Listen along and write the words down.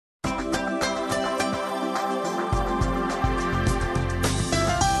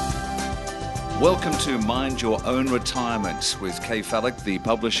Welcome to Mind Your Own Retirement with Kay Fallick, the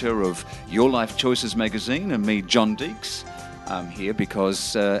publisher of Your Life Choices magazine, and me, John Deeks. I'm here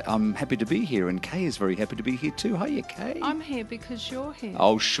because I'm happy to be here, and Kay is very happy to be here too. Hiya, Kay. I'm here because you're here.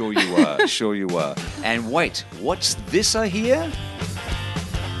 Oh, sure you are. Sure you are. And wait, what's this I hear?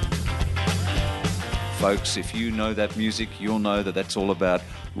 Folks, if you know that music, you'll know that that's all about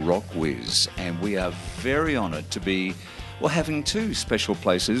Rock Whiz. And we are very honoured to be, well, having two special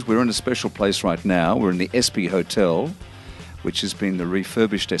places. We're in a special place right now. We're in the Espy Hotel, which has been the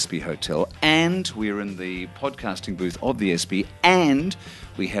refurbished Espy Hotel, and we're in the podcasting booth of the Espy, and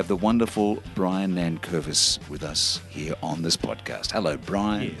we have the wonderful Brian Nankervis with us here on this podcast. Hello,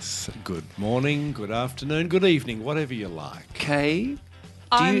 Brian. Yes. Good morning, good afternoon, good evening, whatever you like. Kay,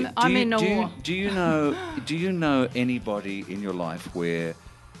 I'm in awe. do you know anybody in your life where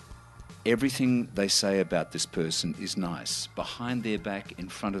everything they say about this person is nice, behind their back, in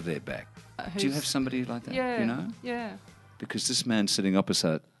front of their back? Do you have somebody like that? Yeah, you know? yeah. Because this man sitting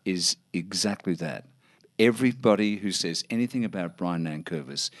opposite is exactly that. Everybody who says anything about Brian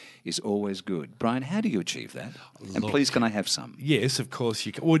Nankervis is always good. Brian, how do you achieve that? And please, can I have some? Yes, of course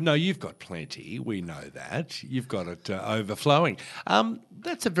you can. Well, no, you've got plenty. We know that. You've got it overflowing.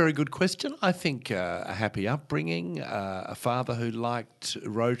 That's a very good question. I think a happy upbringing, a father who liked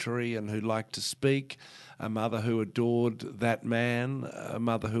Rotary and who liked to speak, a mother who adored that man, a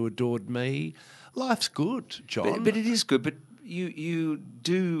mother who adored me. Life's good, John. But it is good. But you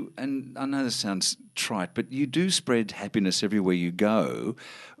do, and I know this sounds trite, but you do spread happiness everywhere you go,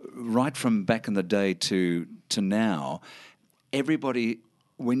 right from back in the day to now. Everybody,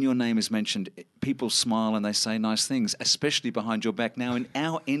 when your name is mentioned, people smile and they say nice things, especially behind your back. Now, in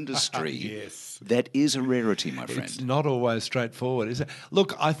our industry, Yes. that is a rarity, my friend. It's not always straightforward, is it?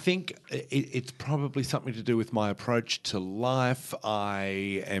 Look, I think it's probably something to do with my approach to life.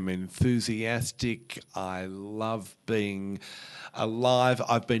 I am enthusiastic. I love being alive.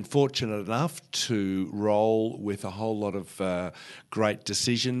 I've been fortunate enough to roll with a whole lot of great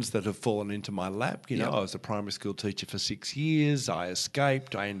decisions that have fallen into my lap. You know, I was a primary school teacher for 6 years. I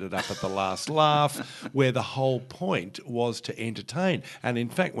escaped. I ended up at the last laugh, where the whole point was to entertain. And in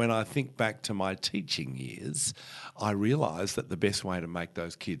fact, when I think back to my teaching years, I realise that the best way to make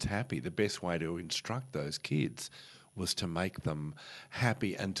those kids happy, the best way to instruct those kids, was to make them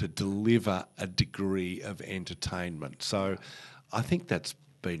happy and to deliver a degree of entertainment. So I think that's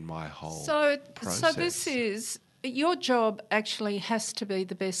been my whole process. So this is, your job actually has to be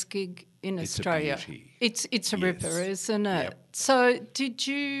the best gig in Australia. A beauty. It's a ripper, isn't it? Yep. So did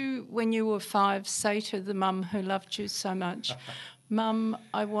you, when you were 5, say to the mum who loved you so much, Mum,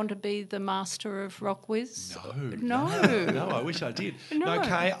 I want to be the master of Rock Whiz? No, I wish I did. No,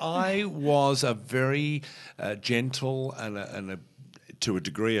 Kay, I was a very gentle and to a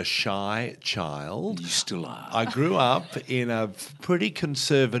degree, a shy child. You still are. I grew up in a pretty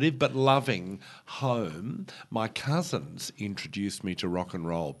conservative but loving home. My cousins introduced me to rock and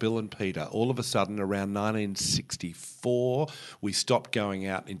roll, Bill and Peter. All of a sudden, around 1964, we stopped going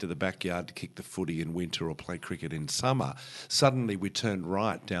out into the backyard to kick the footy in winter or play cricket in summer. Suddenly, we turned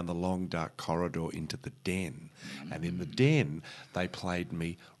right down the long, dark corridor into the den. And in the den, they played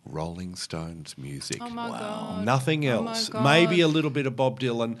me Rolling Stones music. Oh, my God. Nothing Oh, my else. God. Maybe a little bit of Bob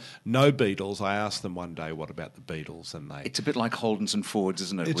Dylan, no Beatles. I asked them one day, what about the Beatles? And they... It's a bit like Holdens and Fords,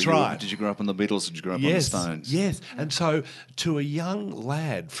 isn't it? It's Were you- right. Did you grow up on the Beatles? Did you grow up on the Stones? Yes. And so to a young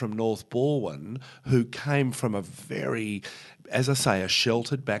lad from North Balwyn who came from a very, as I say, a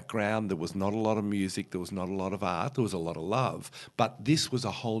sheltered background, there was not a lot of music, there was not a lot of art, there was a lot of love. But this was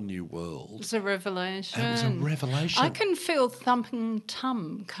a whole new world. It was a revelation. It was a revelation. I can feel Thumping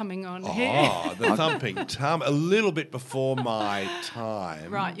Tum coming on here. Oh, the Thumping Tum, a little bit before my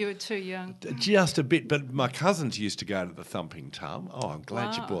time. Right, you were too young. Just a bit, but my cousins used to go to the Thumping Tum. Oh, I'm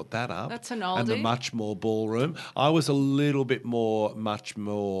glad you Wow. brought that up. That's an And the oldie. Much More Ballroom. I was a little bit more, much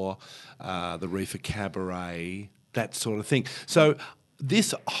more, the Reefer Cabaret, that sort of thing. So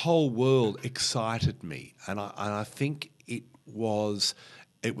this whole world excited me, and I think it was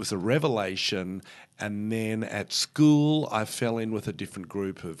a revelation. And then at school, I fell in with a different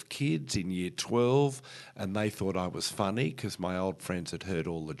group of kids in year 12, and they thought I was funny because my old friends had heard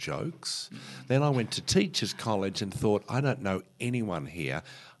all the jokes. Then I went to teachers' college and thought, I don't know anyone here.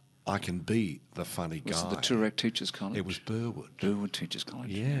 I can be the funny guy. Was it the Toorak Teachers College? It was Burwood. Burwood Teachers College.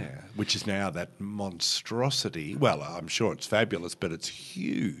 Yeah, which is now that monstrosity. Well, I'm sure it's fabulous, but it's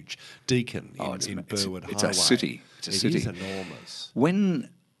huge. Deakin in Burwood it's Highway. a city. It's a city. It is enormous. When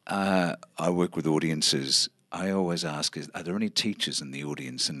I work with audiences, I always ask, are there any teachers in the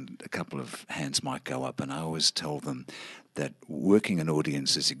audience? And a couple of hands might go up, and I always tell them that working an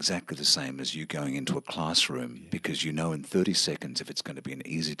audience is exactly the same as you going into a classroom, because you know in 30 seconds if it's going to be an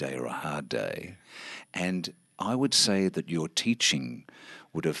easy day or a hard day. And I would say that your teaching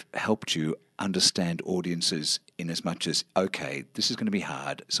would have helped you understand audiences in as much as, okay, this is going to be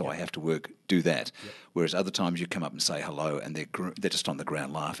hard, so I have to do that. Whereas other times you come up and say hello and they're just on the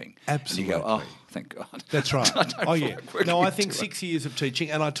ground laughing. Absolutely. And you go, oh, thank God. That's right. Oh, yeah. No, I think into 6 years of teaching,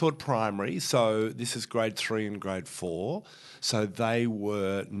 and I taught primary, so this is grade 3 and grade 4, so they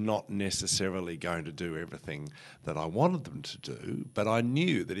were not necessarily going to do everything that I wanted them to do, but I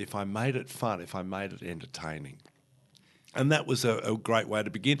knew that if I made it fun, if I made it entertaining, and that was a great way to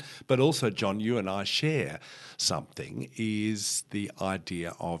begin. But also, John, you and I share something, is the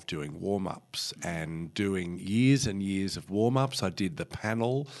idea of doing warm-ups and doing years and years of warm-ups. I did the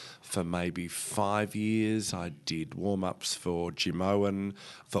panel for maybe 5 years. I did warm-ups for Jim Owen,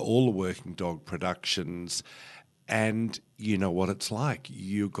 for all the Working Dog productions. And you know what it's like.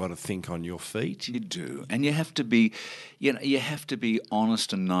 You've got to think on your feet. You do. And you have to be, you have to be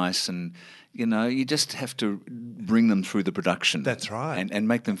honest and nice, and, you just have to bring them through the production. That's right. And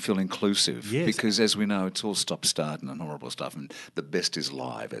make them feel inclusive. Yes. Because as we know, it's all stop-start and horrible stuff, and the best is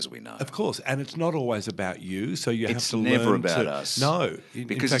live, as we know. Of course. And it's not always about you, so you have to learn. It's never about us. No.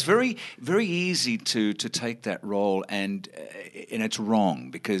 Because it's very, very easy to take that role, and it's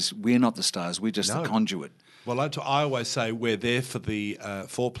wrong, because we're not the stars, we're just the conduit. Well, I always say we're there for the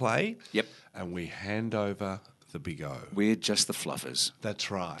foreplay. Yep. And we hand over the big O. We're just the fluffers. That's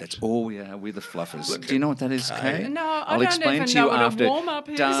right. That's all we are. We're the fluffers. Do you know what that is, Kay? No, I'll don't explain even to know you what after. a warm-up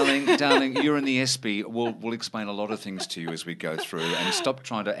is. Darling, you're in the SB. We'll explain a lot of things to you as we go through, and stop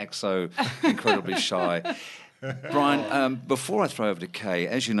trying to act so incredibly shy. Brian, before I throw over to Kay,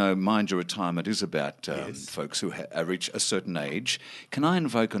 as you know, Mind Your Retirement is about folks who reach a certain age. Can I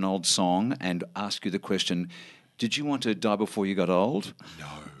invoke an old song and ask you the question, did you want to die before you got old? No.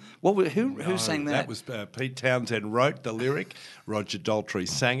 Who sang that? That was Pete Townsend wrote the lyric. Roger Daltrey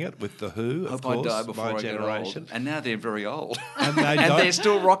sang it with The Who, of course, I die before My I Generation. get old. And now they're very old. And they're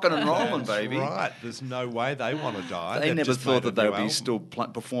still rocking and rolling, That's baby. right. There's no way they want to die. They They've never just thought made a that they new would be album. still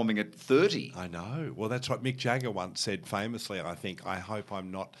performing at 30. I know. Well, that's what Mick Jagger once said famously, I think, I hope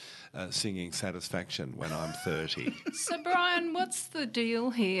I'm not singing Satisfaction when I'm 30. So, Brian, what's the deal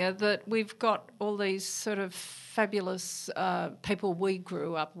here that we've got all these sort of fabulous people we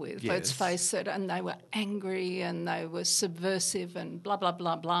grew up with, Yes. let's face it, and they were angry and they were subversive and blah, blah,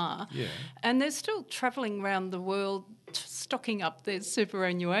 blah, blah. Yeah. And they're still travelling around the world stocking up their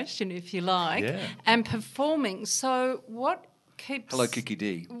superannuation, if you like, Yeah. and performing. So what keeps... Hello, Kiki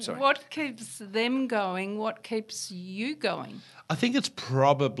D. Sorry. What keeps them going? What keeps you going? I think it's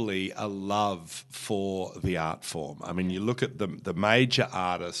probably a love for the art form. I mean, you look at the major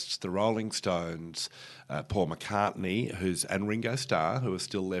artists, the Rolling Stones, Paul McCartney, and Ringo Starr, who are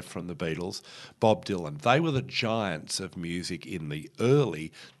still left from the Beatles, Bob Dylan. They were the giants of music in the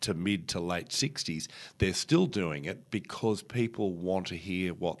early to mid to late 60s. They're still doing it because people want to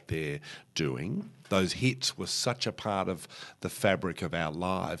hear what they're doing. Those hits were such a part of the fabric of our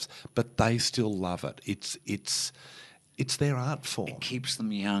lives, but they still love it. It's their art form. It keeps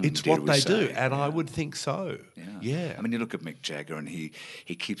them young. It's dare what we they say. do, and I would think so. Yeah. I mean, you look at Mick Jagger, and he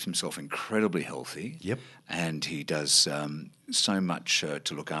keeps himself incredibly healthy. Yep. And he does so much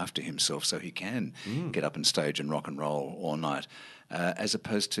to look after himself, so he can get up on stage and rock and roll all night, as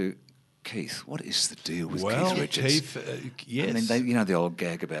opposed to Keith. What is the deal with Keith Richards? Yes. I mean, the old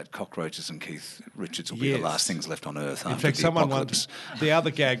gag about cockroaches and Keith Richards will be the last things left on earth In after fact, the someone apocalypse. the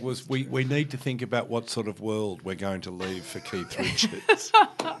other gag was we need to think about what sort of world we're going to leave for Keith Richards.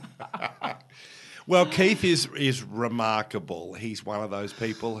 Well, Keith is remarkable. He's one of those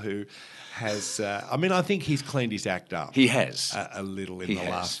people who has... I think he's cleaned his act up. He has. A little in He the has.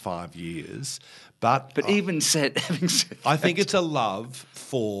 last 5 years. But Having said I think it's a love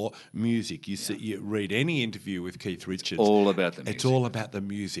for music. You read any interview with Keith Richards. all about the music. It's all about the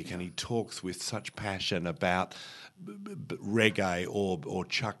music, and he talks with such passion about reggae or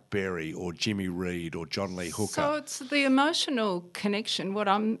Chuck Berry or Jimmy Reed or John Lee Hooker. So it's the emotional connection, what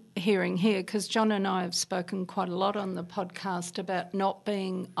I'm hearing here, because John and I have spoken quite a lot on the podcast about not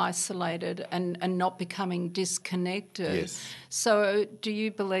being isolated and not becoming disconnected. Yes. So do you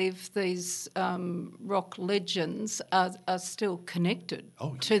believe these rock legends are still connected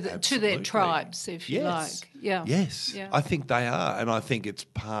Oh, to their absolutely. tribes, if you Yes. like. Yeah. Yes. Yeah. I think they are. And I think it's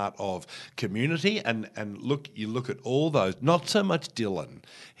part of community. And look, you look at all those, not so much Dylan,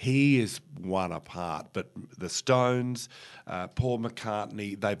 he is one apart, but the Stones, Paul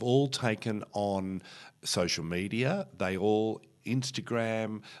McCartney, they've all taken on social media. They all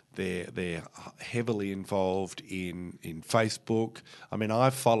Instagram, they're heavily involved in Facebook. I mean, I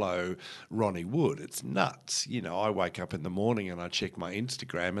follow Ronnie Wood. It's nuts. You know, I wake up in the morning and I check my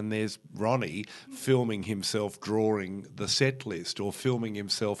Instagram and there's Ronnie filming himself drawing the set list or filming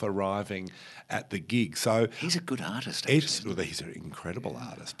himself arriving at the gig. So He's a good artist, actually. he's an incredible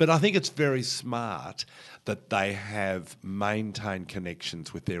artist. But I think it's very smart that they have maintained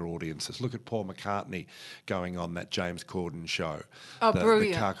connections with their audiences. Look at Paul McCartney going on that James Corden show. Oh, the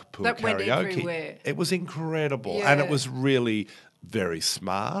brilliant. Kakapo That went karaoke. everywhere. It was incredible. And it Yeah. was really very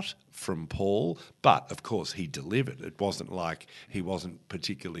smart from Paul, but of course he delivered. It wasn't like he wasn't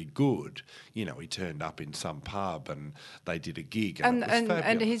particularly good. You know, he turned up in some pub and they did a gig and it was And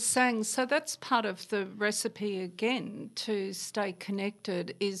fabulous. he sang. So that's part of the recipe again to stay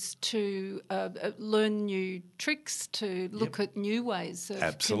connected is to learn new tricks, to look at new ways of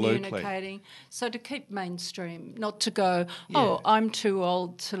Absolutely. communicating. So to keep mainstream, not to go, oh, I'm too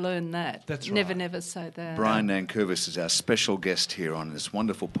old to learn that. That's Never, right. never say that. Brian Nankervis is our special guest here on this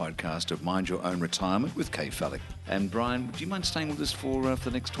wonderful podcast of Mind Your Own Retirement with Kay Fallick. And Brian, do you mind staying with us for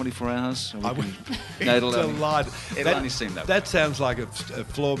the next 24 hours? I would be No, it'll only- delighted. it'll only seem that way. That sounds like a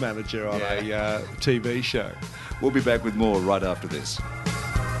floor manager on a TV show. We'll be back with more right after this.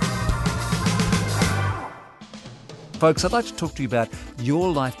 Folks, I'd like to talk to you about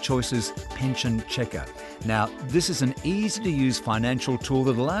Your Life Choices Pension Checker. Now, this is an easy-to-use financial tool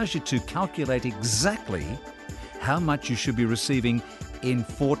that allows you to calculate exactly how much you should be receiving in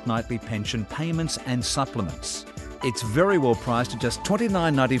fortnightly pension payments and supplements. It's very well priced at just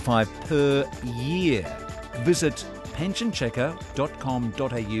 $29.95 per year. Visit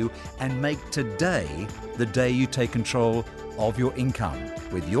pensionchecker.com.au and make today the day you take control of your income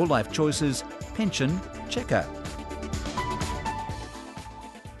with Your Life Choices Pension Checker.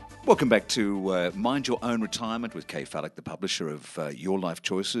 Welcome back to Mind Your Own Retirement with Kay Fallick, the publisher of Your Life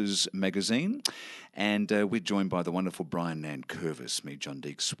Choices magazine. And we're joined by the wonderful Brian Nankervis, me, John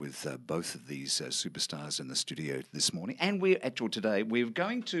Deeks, with both of these superstars in the studio this morning. And we're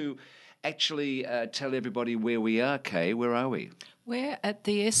going to actually tell everybody where we are, Kay. Where are we? We're at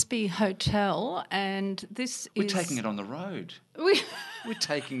the SB Hotel, and this We're is... taking it on the road. We... We're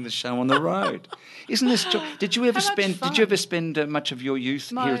taking the show on the road. Isn't this? Did you ever How much spend? fun. Did you ever spend much of your youth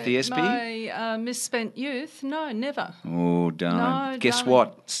here at the SB? My misspent youth? No, never. Oh, darling. No, Guess darling.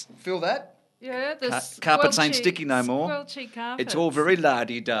 what? Feel that? Yeah, the Carpets ain't squelchy- sticky no more. Squelchy carpets. It's all very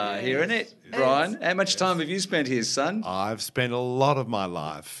la-di-da here, isn't it, Brian? How much time have you spent here, son? I've spent a lot of my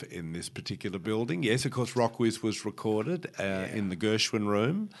life in this particular building. Yes, of course, Rockwiz was recorded in the Gershwin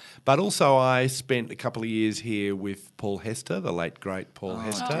Room, but also I spent a couple of years here with Paul Hester, the late great Paul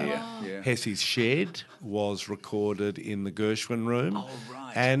Hester. dear. Yeah. Hesse's Shed was recorded in the Gershwin Room. Oh,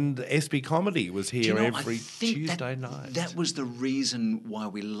 right. And SB Comedy was Do here you know, every I think Tuesday night. That was the reason why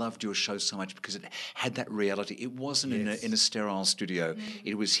we loved your show so much, because it had that reality. It wasn't in a sterile studio.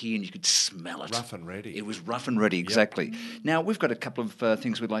 It was here and you could smell it. Rough and ready. It was rough and ready, exactly. Now, we've got a couple of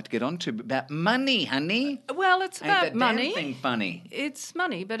things we'd like to get on to about money, honey. Well, it's Ain't about that money. damn thing funny? It's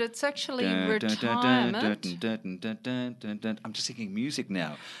money, but it's actually Dun, dun, dun, retirement. dun, dun, dun, dun, dun, dun, dun. I'm just thinking music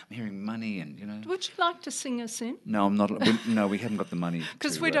now. I'm hearing money and, you know. Would you like to sing us in? No, I'm not. No, we haven't got the money.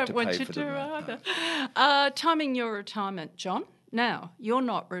 Because to, we don't to want pay you for to the- either. Timing your retirement, John. Now, you're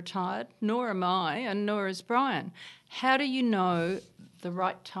not retired, nor am I, and nor is Brian. How do you know the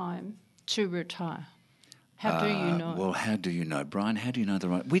right time to retire? How do you know? Well, how do you know, Brian? How do you know the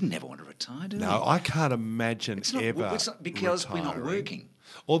right? We never want to retire, do we? No, I can't imagine It's not, ever. it's not because we're not retiring. working.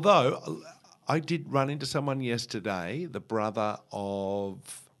 Although I did run into someone yesterday, the brother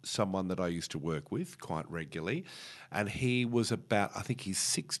of someone that I used to work with quite regularly, and he was about, I think he's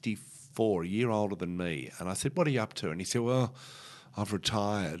 64, a year older than me. And I said, "What are you up to?" And he said, "Well, I've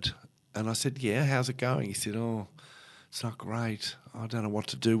retired." And I said, "Yeah, how's it going?" He said, "Oh, it's not great. I don't know what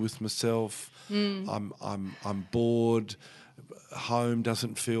to do with myself. I'm bored. Home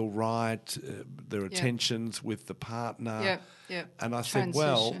doesn't feel right. There are tensions with the partner." Yep. And I said,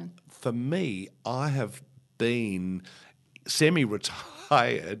 "Well, Transition. for me, I have been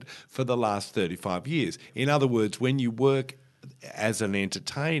semi-retired for the last 35 years. In other words, when you work as an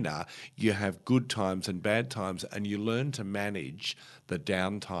entertainer, you have good times and bad times, and you learn to manage the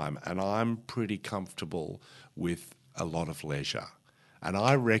downtime. And I'm pretty comfortable with a lot of leisure. And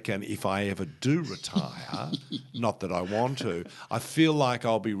I reckon if I ever do retire, not that I want to, I feel like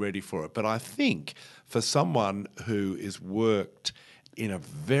I'll be ready for it. But I think for someone who is worked in a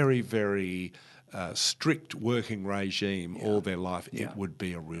very, very strict working regime all their life, it would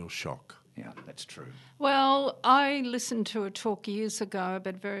be a real shock. Yeah, that's true. Well, I listened to a talk years ago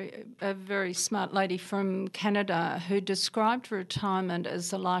about a very smart lady from Canada who described retirement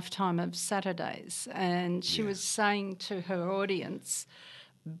as a lifetime of Saturdays. And she was saying to her audience,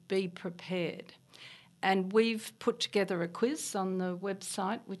 be prepared. And we've put together a quiz on the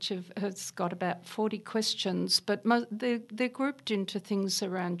website, which has got about 40 questions, but they're grouped into things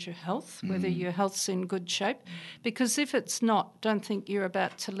around your health, whether your health's in good shape. Because if it's not, don't think you're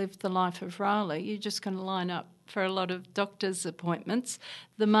about to live the life of Riley. You're just going to line up for a lot of doctor's appointments.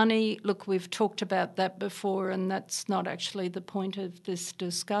 The money, look, we've talked about that before, and that's not actually the point of this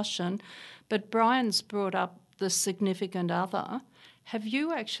discussion. But Brian's brought up the significant other. Have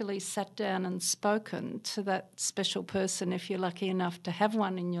you actually sat down and spoken to that special person, if you're lucky enough to have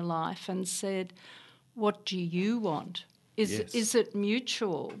one in your life, and said, what do you want? Is it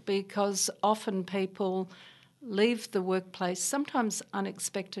mutual? Because often people leave the workplace, sometimes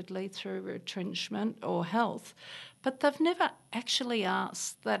unexpectedly through retrenchment or health, but they've never actually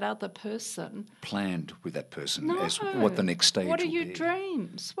asked that other person. Planned with that person as what the next stage will be. What are your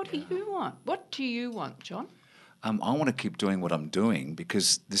dreams? What do you want? What do you want, John? I want to keep doing what I'm doing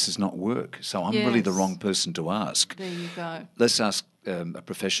because this is not work. So I'm really the wrong person to ask. There you go. Let's ask a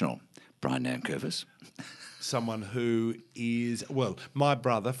professional, Brian Nankervis. Someone who is, well, my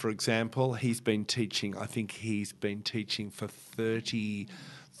brother, for example, he's been teaching for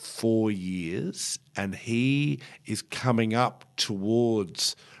 34 years, and he is coming up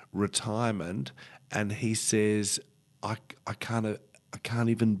towards retirement, and he says, I can't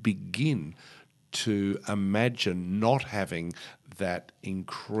even begin to imagine not having that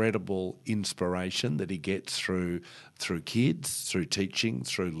incredible inspiration that he gets through kids, through teaching,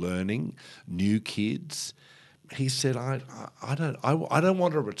 through learning, new kids. He said, I don't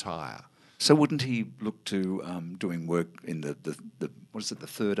want to retire. So wouldn't he look to doing work in the what is it, the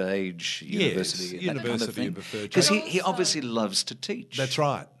third age university? Yes, university of the third age. Because he obviously loves to teach. That's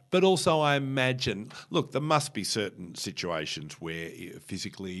right. But also I imagine, look, there must be certain situations where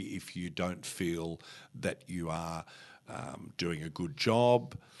physically if you don't feel that you are doing a good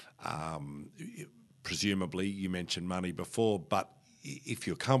job, presumably you mentioned money before, but if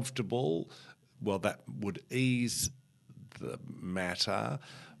you're comfortable, well, that would ease the matter.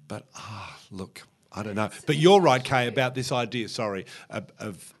 But, look, I don't know. But you're right, Kay, about this idea,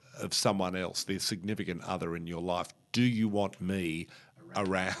 of someone else, the significant other in your life. Do you want me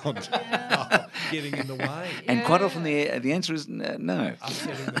around getting in the way? And quite often the answer is no.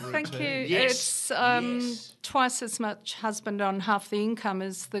 Upsetting the routine. Thank you. Yes. It's twice as much husband on half the income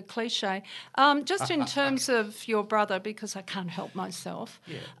as the cliche. Just in terms of your brother, because I can't help myself,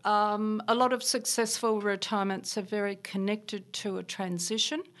 a lot of successful retirements are very connected to a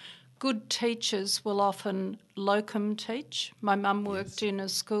transition. Good teachers will often locum teach. My mum worked in a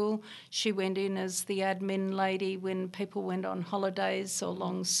school. She went in as the admin lady when people went on holidays or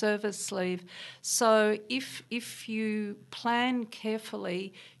long service leave. So if you plan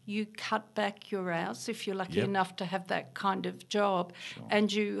carefully, you cut back your hours if you're lucky enough to have that kind of job,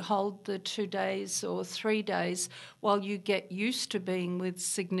 and you hold the 2 days or 3 days while you get used to being with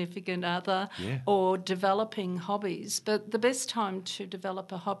significant other or developing hobbies. But the best time to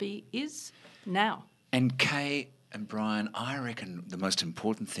develop a hobby is now. And Kay and Brian, I reckon the most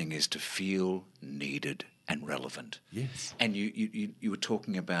important thing is to feel needed and relevant. Yes. And you were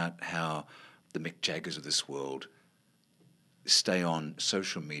talking about how the Mick Jaggers of this world stay on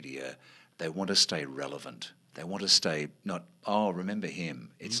social media. They want to stay relevant. They want to stay not, remember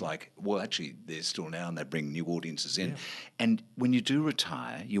him. It's like, well, actually, they're still now and they bring new audiences in. Yeah. And when you do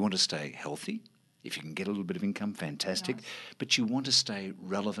retire, you want to stay healthy. If you can get a little bit of income, fantastic. Nice. But you want to stay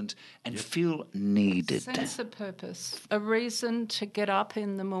relevant and feel needed. Sense of purpose, a reason to get up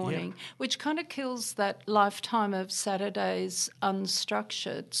in the morning, which kind of kills that lifetime of Saturdays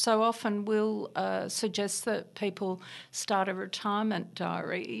unstructured. So often we'll suggest that people start a retirement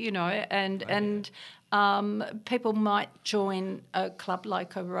diary, and people might join a club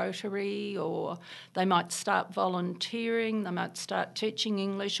like a Rotary, or they might start volunteering, they might start teaching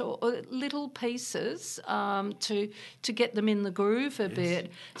English, or little pieces to get them in the groove a bit.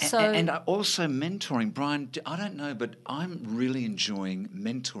 And also mentoring. Brian, I don't know, but I'm really enjoying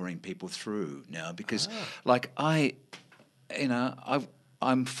mentoring people through now because, I've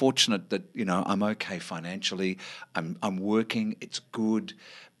I'm fortunate that, I'm okay financially. I'm working. It's good.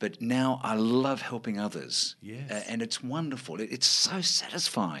 But now I love helping others. Yes. And it's wonderful. It's so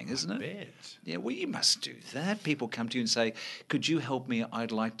satisfying, isn't it? Bet. Yeah, well, you must do that. People come to you and say, could you help me?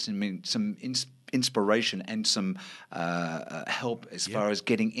 I'd like some inspiration and some help as far as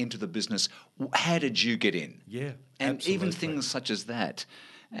getting into the business. How did you get in? Yeah, And even absolutely. things such as that.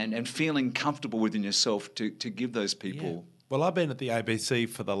 And feeling comfortable within yourself to give those people... Well, I've been at the ABC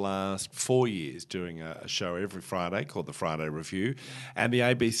for the last 4 years doing a show every Friday called the Friday Review. And the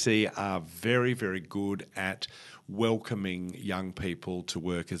ABC are very, very good at welcoming young people to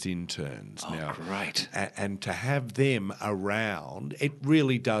work as interns. Oh, great. And to have them around, it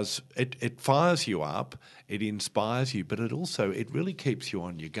really does, it fires you up, it inspires you, but it really keeps you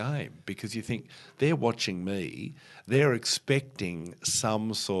on your game, because you think, they're watching me, they're expecting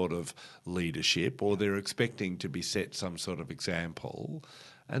some sort of leadership, or they're expecting to be set some sort of example.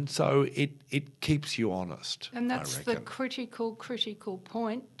 And so it keeps you honest. And that's I the reckon. critical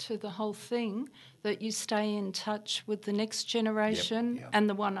point to the whole thing, that you stay in touch with the next generation and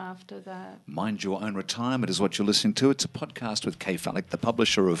the one after that. Mind Your Own Retirement is what you're listening to. It's a podcast with Kay Fallick, the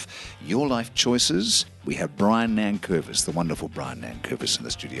publisher of Your Life Choices. We have Brian Nankervis, the wonderful Brian Nankervis, in the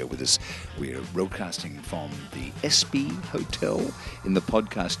studio with us. We are broadcasting from the SB Hotel in the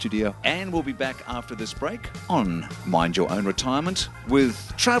podcast studio. And we'll be back after this break on Mind Your Own Retirement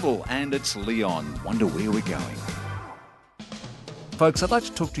with travel. And it's Leon. Wonder where we're going. Folks, I'd like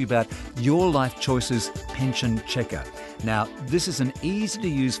to talk to you about Your Life Choices Pension Checker. Now, this is an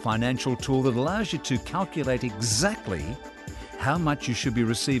easy-to-use financial tool that allows you to calculate exactly how much you should be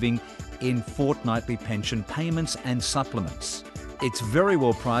receiving in fortnightly pension payments and supplements. It's very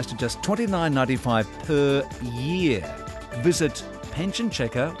well priced at just $29.95 per year. Visit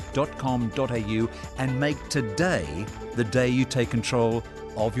pensionchecker.com.au and make today the day you take control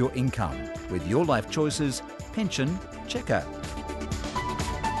of your income with Your Life Choices Pension Checker.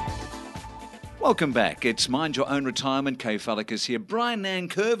 Welcome back. It's Mind Your Own Retirement. Kay Fallick is here. Brian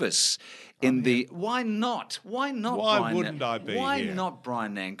Nankervis in the... Why not? Why not, Why Brian? wouldn't I be Why here? not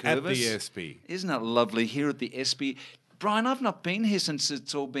Brian Nankervis? At the SB. Isn't it lovely here at the SB? Brian, I've not been here since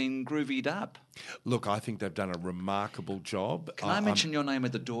it's all been groovied up. Look, I think they've done a remarkable job. Can I mention your name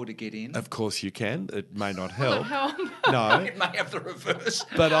at the door to get in? Of course you can. It may not help. help? No. It may have the reverse.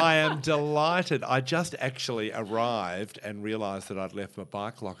 But I am delighted. I just actually arrived and realised that I'd left my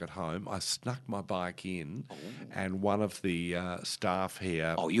bike lock at home. I snuck my bike in, and one of the staff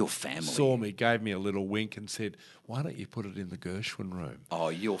here Your family. saw me, gave me a little wink and said, why don't you put it in the Gershwin room? Oh,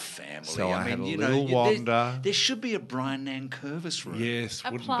 your family. So I had a you little know, wander. There should be a Brian Nankervis room. Yes,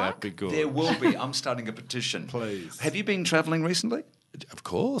 A wouldn't plaque? that be good? There will be. I'm starting a petition. Please. Have you been travelling recently? Of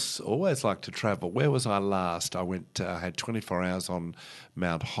course, always like to travel. Where was I last? I went. I had 24 hours on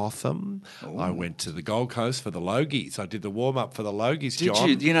Mount Hotham. I went to the Gold Coast for the Logies. I did the warm up for the Logies. Did John.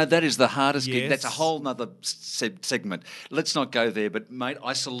 you? You know, that is the hardest gig. Yes. That's a whole other segment. Let's not go there. But, mate,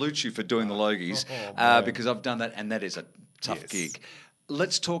 I salute you for doing the Logies because I've done that, and that is a tough Yes. gig.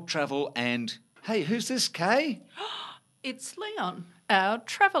 Let's talk travel. And, hey, who's this, Kay? It's Leon, our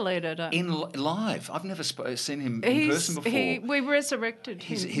travel editor. Live. I've never seen him in person before. We resurrected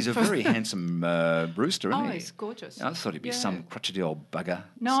him. He's a very handsome rooster, isn't he? he's gorgeous. I thought he'd be some crotchety old bugger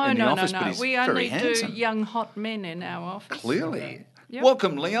No, in the no, office, no, but no. he's We very only handsome. do young hot men in our office. Clearly. Yep.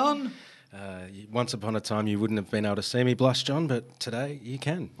 Welcome, Leon. Once upon a time, you wouldn't have been able to see me blush, John, but today you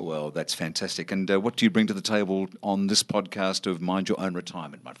can. Well, that's fantastic. And what do you bring to the table on this podcast of Mind Your Own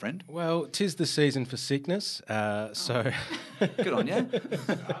Retirement, my friend? Well, 'tis the season for sickness, so Good on you.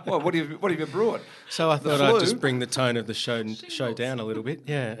 Well, what have you brought? so I thought flu? I'd just bring the tone of the show down a little bit,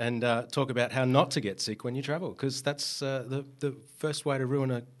 and talk about how not to get sick when you travel, because that's the first way to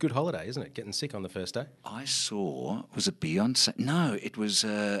ruin a good holiday, isn't it? Getting sick on the first day. I saw, was it Beyonce? No, it was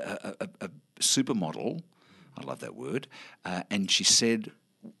a supermodel. I love that word. And she said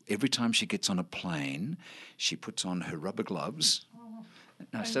every time she gets on a plane, she puts on her rubber gloves.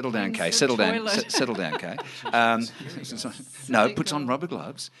 No, settle down, Kay. cleans the Settle down. toilet. Settle down, Kay. Puts on rubber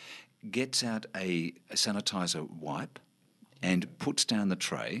gloves, gets out a sanitizer wipe, and puts down the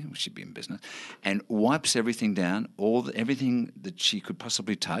tray, which she'd be in business, and wipes everything down, everything that she could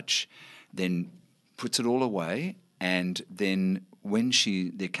possibly touch, then puts it all away, and then when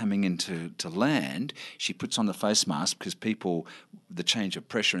they're coming into to land, she puts on the face mask because the change of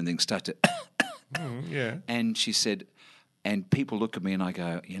pressure and things start to... Yeah. And she said, and people look at me and I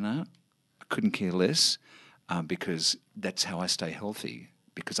go, I couldn't care less because that's how I stay healthy,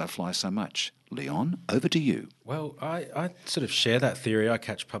 because I fly so much. Leon, over to you. Well, I sort of share that theory. I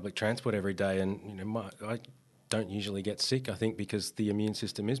catch public transport every day, and I don't usually get sick, I think, because the immune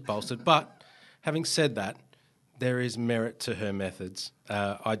system is bolstered. But having said that, there is merit to her methods.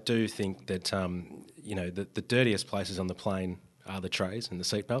 I do think that, the dirtiest places on the plane are the trays and the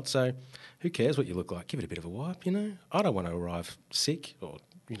seatbelt. So who cares what you look like? Give it a bit of a wipe, I don't want to arrive sick or,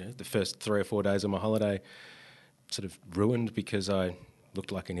 the first 3 or 4 days of my holiday sort of ruined because I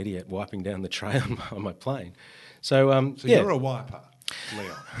looked like an idiot wiping down the tray on my plane. So, You're a wiper,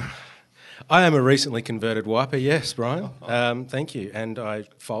 Leon. I am a recently converted wiper, yes, Brian. Thank you. And I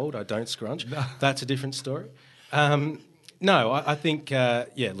fold, I don't scrunch. No. That's a different story. I think,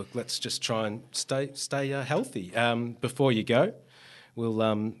 look, let's just try and stay healthy. Before you go,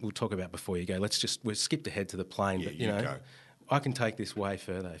 we'll talk about before you go. We've skipped ahead to the plane, yeah, but, you know. I can take this way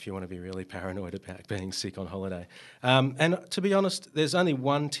further if you want to be really paranoid about being sick on holiday. And to be honest, there's only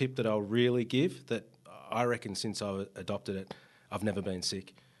one tip that I'll really give that I reckon since I adopted it, I've never been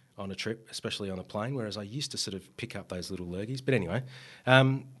sick on a trip, especially on a plane, whereas I used to sort of pick up those little lurgies. But anyway,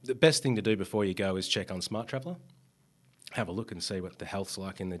 the best thing to do before you go is check on Smart Traveller. Have a look and see what the health's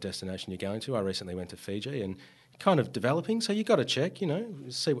like in the destination you're going to. I recently went to Fiji and kind of developing, so you've got to check,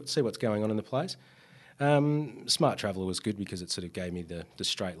 see what's going on in the place. Smart Traveller was good because it sort of gave me the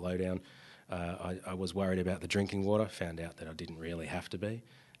straight lowdown. I was worried about the drinking water, found out that I didn't really have to be,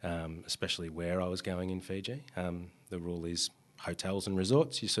 especially where I was going in Fiji. The rule is hotels and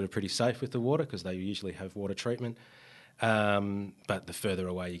resorts, you're sort of pretty safe with the water because they usually have water treatment. But the further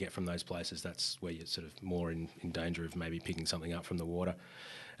away you get from those places, that's where you're sort of more in danger of maybe picking something up from the water.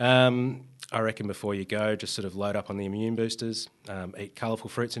 I reckon before you go, just sort of load up on the immune boosters, eat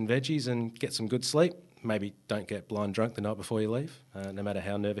colourful fruits and veggies and get some good sleep. Maybe don't get blind drunk the night before you leave, no matter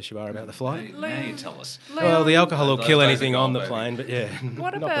how nervous you are about the flight. Now you tell us. Well, the alcohol will kill anything on the plane, but yeah,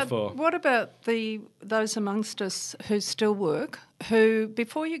 not before. What about those amongst us who still work, who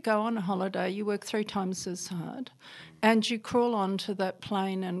before you go on a holiday, you work 3 times as hard, and you crawl onto that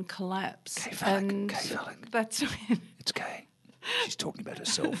plane and collapse, that's when It's Kay. She's talking about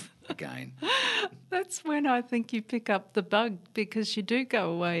herself again. That's when I think you pick up the bug because you do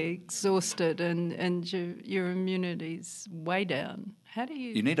go away exhausted and your immunity's way down. How do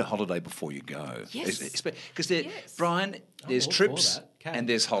you... You need a holiday before you go. Yes. Because, Brian, there's all trips for that. and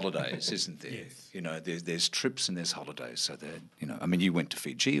there's holidays, isn't there? Yes. There's trips and there's holidays. So that, you went to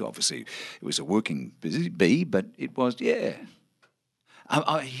Fiji, obviously. It was a working bee, but it was,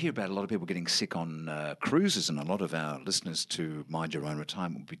 I hear about a lot of people getting sick on cruises, and a lot of our listeners to Mind Your Own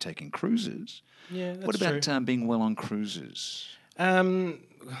Retirement will be taking cruises. Yeah, that's What about true. Being well on cruises?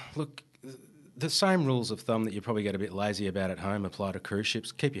 Look, the same rules of thumb that you probably get a bit lazy about at home apply to cruise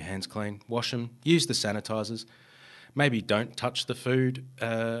ships. Keep your hands clean, wash them, use the sanitisers. Maybe don't touch the food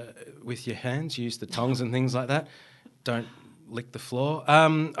with your hands, use the tongs and things like that. Don't lick the floor.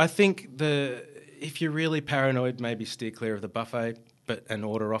 I think if you're really paranoid, maybe steer clear of the buffet and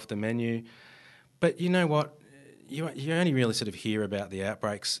order off the menu. But you know what? You only really sort of hear about the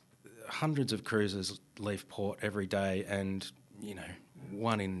outbreaks. Hundreds of cruisers leave port every day and,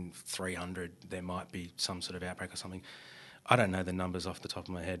 1 in 300 there might be some sort of outbreak or something. I don't know the numbers off the top of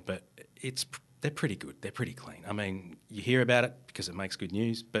my head, but they're pretty good. They're pretty clean. I mean, you hear about it because it makes good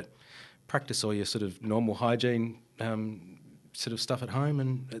news, but practice all your sort of normal hygiene sort of stuff at home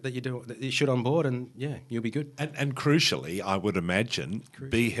and that you should on board, and you'll be good. And crucially, I would imagine,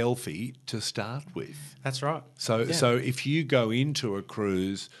 be healthy to start with. That's right. So if you go into a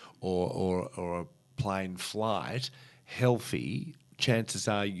cruise or a plane flight healthy, chances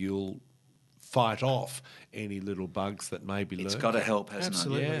are you'll fight off any little bugs that may be lurking. It's got to help, hasn't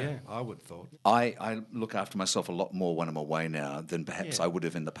Absolutely, it? yeah. I would have thought. I look after myself a lot more when I'm away now than perhaps I would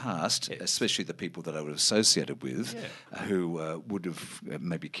have in the past, especially the people that I would have associated with who would have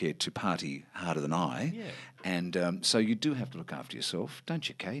maybe cared to party harder than I. Yeah. And so you do have to look after yourself, don't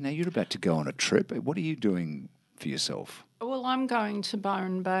you, Kay? Now, you're about to go on a trip. What are you doing for yourself? Well, I'm going to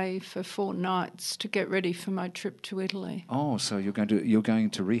Byron Bay for 4 nights to get ready for my trip to Italy. Oh, so you're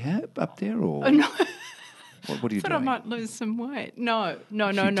going to rehab up there, or No. What are you But doing? I might lose some weight. No.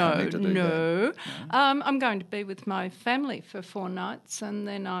 told me to do that. I'm going to be with my family for 4 nights and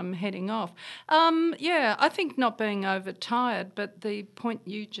then I'm heading off. I think not being overtired, but the point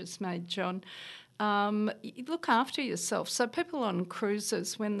you just made, John, look after yourself. So people on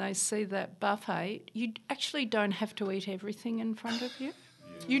cruises, when they see that buffet, you actually don't have to eat everything in front of you.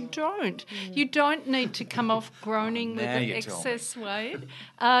 You don't. You don't need to come off groaning with Now an you tell excess weight.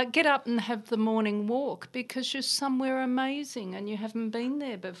 Get up and have the morning walk because you're somewhere amazing and you haven't been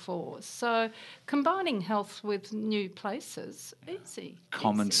there before. So combining health with new places, easy.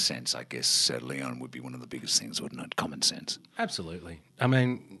 Common sense, I guess, Leon, would be one of the biggest things, wouldn't it? Common sense. Absolutely. I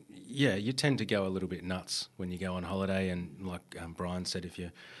mean, yeah, you tend to go a little bit nuts when you go on holiday, and like Brian said, if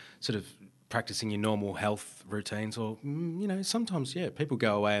you're sort of practicing your normal health routines, or sometimes people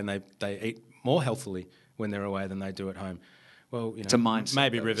go away and they eat more healthily when they're away than they do at home. Well, It's a mindset,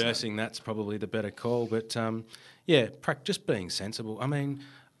 maybe though, isn't it? reversing that's probably the better call, but just being sensible. I mean,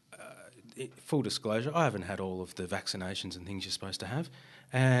 full disclosure, I haven't had all of the vaccinations and things you're supposed to have,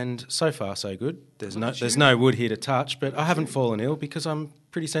 and so far so good. There's no wood here to touch, but I haven't fallen ill because I'm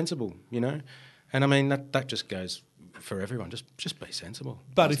pretty sensible, And I mean that just goes for everyone. Just be sensible.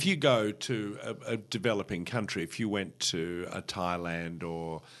 But if you go to a developing country, if you went to a Thailand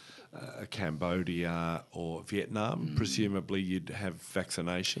or a Cambodia or Vietnam, presumably you'd have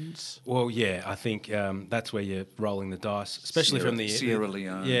vaccinations. Well, yeah, I think that's where you're rolling the dice, especially from the Sierra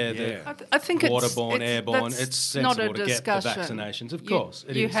Leone. I think it's waterborne, airborne. that's It's sensible not a to discussion. get the vaccinations. Of course,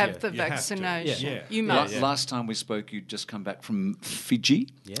 it you is, have the You have to. vaccination. Yeah. You Yeah. must. Last time we spoke, you'd just come back from Fiji.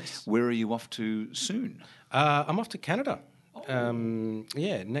 Yes. Where are you off to soon? I'm off to Canada.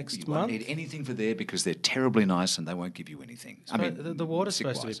 Next You won't month. need anything for there because they're terribly nice and they won't give you anything. The water's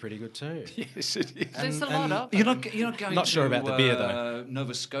supposed to be sick-wise. pretty good too. Yes, it is. There's a lot of You're them. not going Not to sure about the beer, though.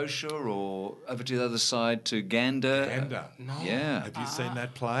 Nova Scotia or over to the other side to Gander. Gander. No. Yeah. Have you seen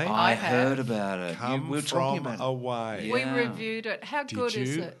that play? I have. heard about it. Come we were talking from about it. away. Yeah. We reviewed it. How Did good you?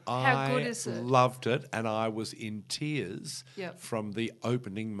 is it? How good is I it? loved it, and I was in tears Yep. from the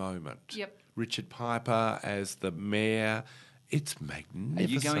opening moment. Yep. Richard Piper as the mayor. It's Are magnificent.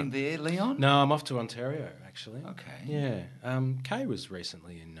 you going there, Leon? No, I'm off to Ontario actually. Okay. Yeah. Kay was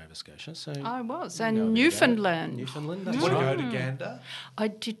recently in Nova Scotia, so I was. we know a And bit about it. Newfoundland. Newfoundland. That's Want to right. go to Gander? I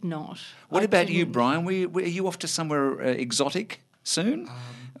did not. What I about you, didn't. Brian? Are you off to somewhere exotic soon?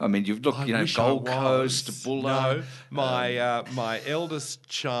 I mean, you've looked, I wish I Gold was. Coast, Bulla. No, my eldest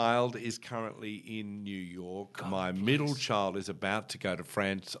child is currently in New York. My middle child is about to go to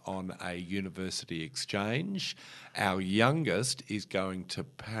France on a university exchange. Our youngest is going to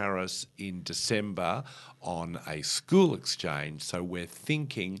Paris in December on a school exchange. So we're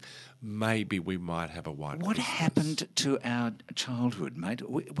thinking maybe we might have a white. What Christmas. happened to our childhood, mate?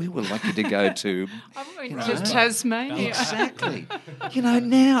 We were lucky to go to. I went to Tasmania. Exactly.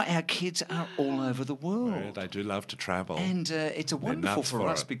 Now our kids are all over the world. Yeah, they do love to travel. And it's a wonderful nuts for for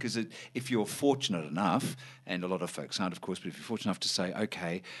us it. because if you're fortunate enough, and a lot of folks aren't, of course, but if you're fortunate enough to say,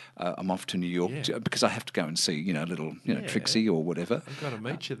 okay, I'm off to New York because I have to go and see, little, Trixie or whatever. I've got to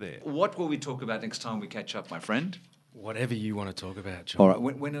meet you there. What will we talk about next time we catch up, my friend? Whatever you want to talk about, John. All right.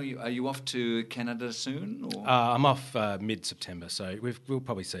 When are you? Are you off to Canada soon? Or I'm off mid-September, so we'll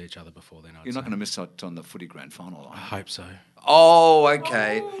probably see each other before then. you're not going to miss out on the footy grand final, are I you? hope so. Oh,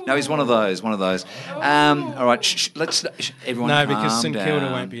 okay. No, he's one of those. All right. Let's everyone. No, because calm St Kilda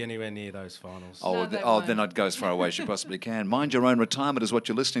down. won't be anywhere near those finals. Oh, No, they then won't. I'd go as far away as you possibly can. Mind Your Own Retirement is what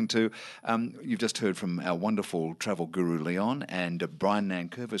you're listening to. You've just heard from our wonderful travel guru, Leon, and Brian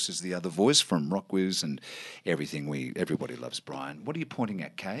Nankervis is the other voice from Rockwiz and everything. Everybody loves Brian. What are you pointing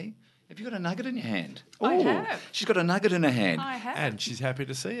at, Kay? Have you got a nugget in your hand? I Oh, have. She's got a nugget in her hand. I have. And she's happy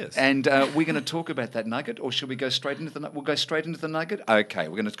to see us. And we're going to talk about that nugget, or should we go straight into the nugget? We'll go straight into the nugget? Okay,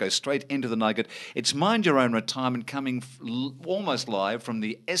 we're going to go straight into the nugget. It's Mind Your Own Retirement coming almost live from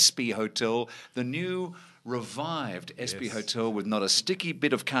the Espy Hotel, the new revived Espy Hotel with not a sticky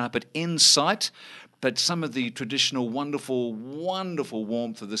bit of carpet in sight, but some of the traditional wonderful, wonderful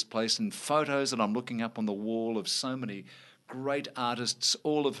warmth of this place and photos that I'm looking up on the wall of so many great artists,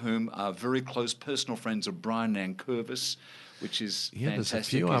 all of whom are very close personal friends of Brian Nankervis, which is Yeah, there's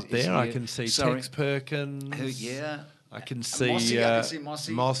fantastic. a few up Is there. I here. can see Sorry. Tex Perkins. Yeah. I can see, Mossy, I can see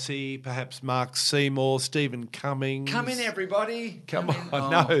Mossy. Mossy, perhaps Mark Seymour, Stephen Cummings. Come in, everybody. Come in. on.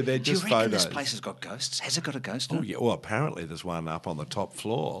 No, they're Do you just reckon this photos. place has got ghosts? Has it got a ghost? Oh, in it? yeah. Well, apparently there's one up on the top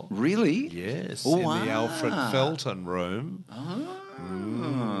floor. Really? Yes, Oh, in the Alfred wow. Felton room.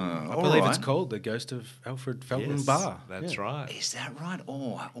 I I believe it's called the Ghost of Alfred Felton Yes, Bar. that's Yeah. right. Is that right?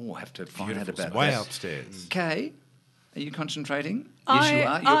 Oh, I have to find out Beautiful. about Way that. upstairs. Kay, are you concentrating? Yes, you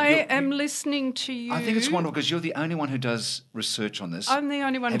are. I am listening to you. I think it's wonderful because you're the only one who does research on this. I'm the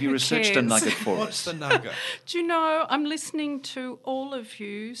only one Have you who researched a cares. nugget for What's us? the nugget? Do you know, I'm listening to all of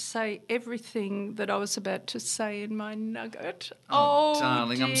you say everything that I was about to say in my nugget. Oh, Oh,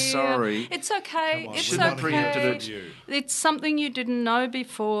 darling, I'm dear. sorry. It's okay. Come on, It's Shouldn't have okay. preempted it. You. It's something you didn't know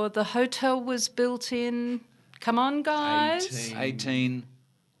before. The hotel was built in. Come on, guys. 18.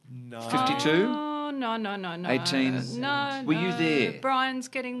 No. 52? Oh, no. 18. No, Were you no. there? Brian's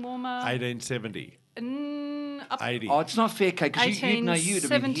getting warmer. 1870. 80. Oh, it's not fair, Kate, because you'd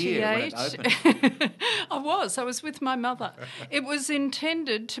have been here when it opened. 1878. I was with my mother. It was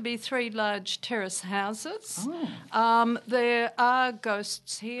intended to be 3 large terrace houses. There are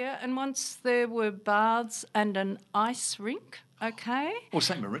ghosts here, and once there were baths and an ice rink, okay? Well,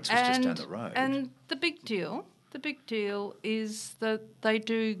 St. Moritz was just down the road. And the big deal is that they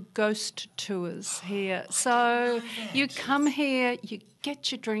do ghost tours here. So you come here, you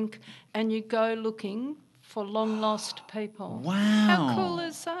get your drink, and you go looking for long-lost people. Wow. How cool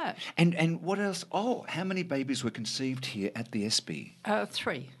is that? And what else? Oh, how many babies were conceived here at the SB?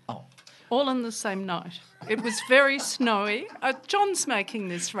 3. Oh. All on the same night. It was very snowy. John's making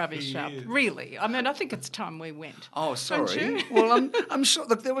this rubbish up, really. I mean, I think it's time we went. Oh, Don't sorry. you? Well, I'm sure.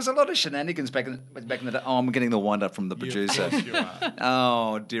 Look, there was a lot of shenanigans back in the day. Oh, I'm getting the wind up from the producer. Yes, you are.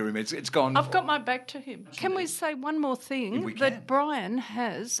 Oh, dearie me, it's gone. I've got my back to him. Can we say one more thing? We can. That Brian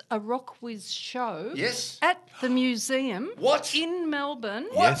has a Rock Whiz show Yes. at the museum What? in Melbourne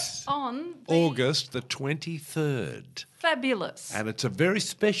Yes. on the August the 23rd. fabulous. And it's a very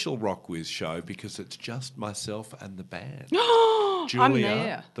special Rock Whiz show because it's just myself and the band. Julia, I'm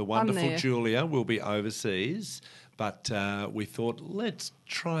there. the I'm wonderful there. Julia, will be overseas, but we thought let's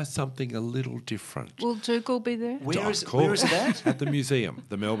try something a little different. Will Dougal be there? Where is Of it course. at? At the museum,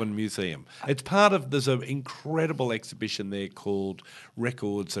 the Melbourne Museum. It's part of, there's an incredible exhibition there called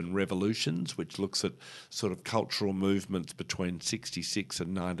Records and Revolutions, which looks at sort of cultural movements between 66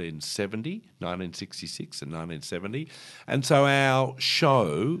 and 1966 and 1970. And so our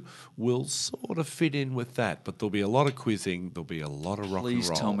show will sort of fit in with that, but there'll be a lot of quizzing, there'll be a lot of rock Please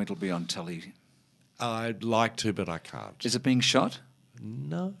and roll. tell me it'll be on telly. I'd like to, but I can't. Is it being shot?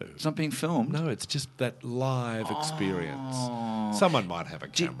 No. It's not being filmed? No, it's just that live experience. Someone might have a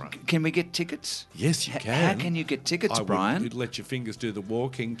camera. Can we get tickets? Yes, you How can. can you get tickets, I Brian? would let your fingers do the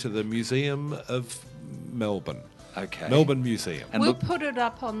walking to the Museum of Melbourne. Okay. Melbourne Museum. And We'll look, put it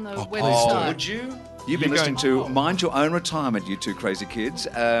up on the please website. would you? You've been You listening go- to Mind Your Own Retirement, you two crazy kids,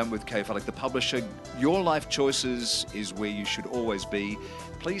 with Kay Fallick, the publisher. Your life choices is where you should always be.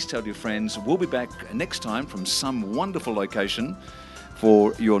 Please tell your friends. We'll be back next time from some wonderful location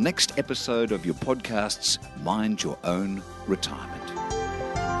for your next episode of your podcast's Mind Your Own Retirement.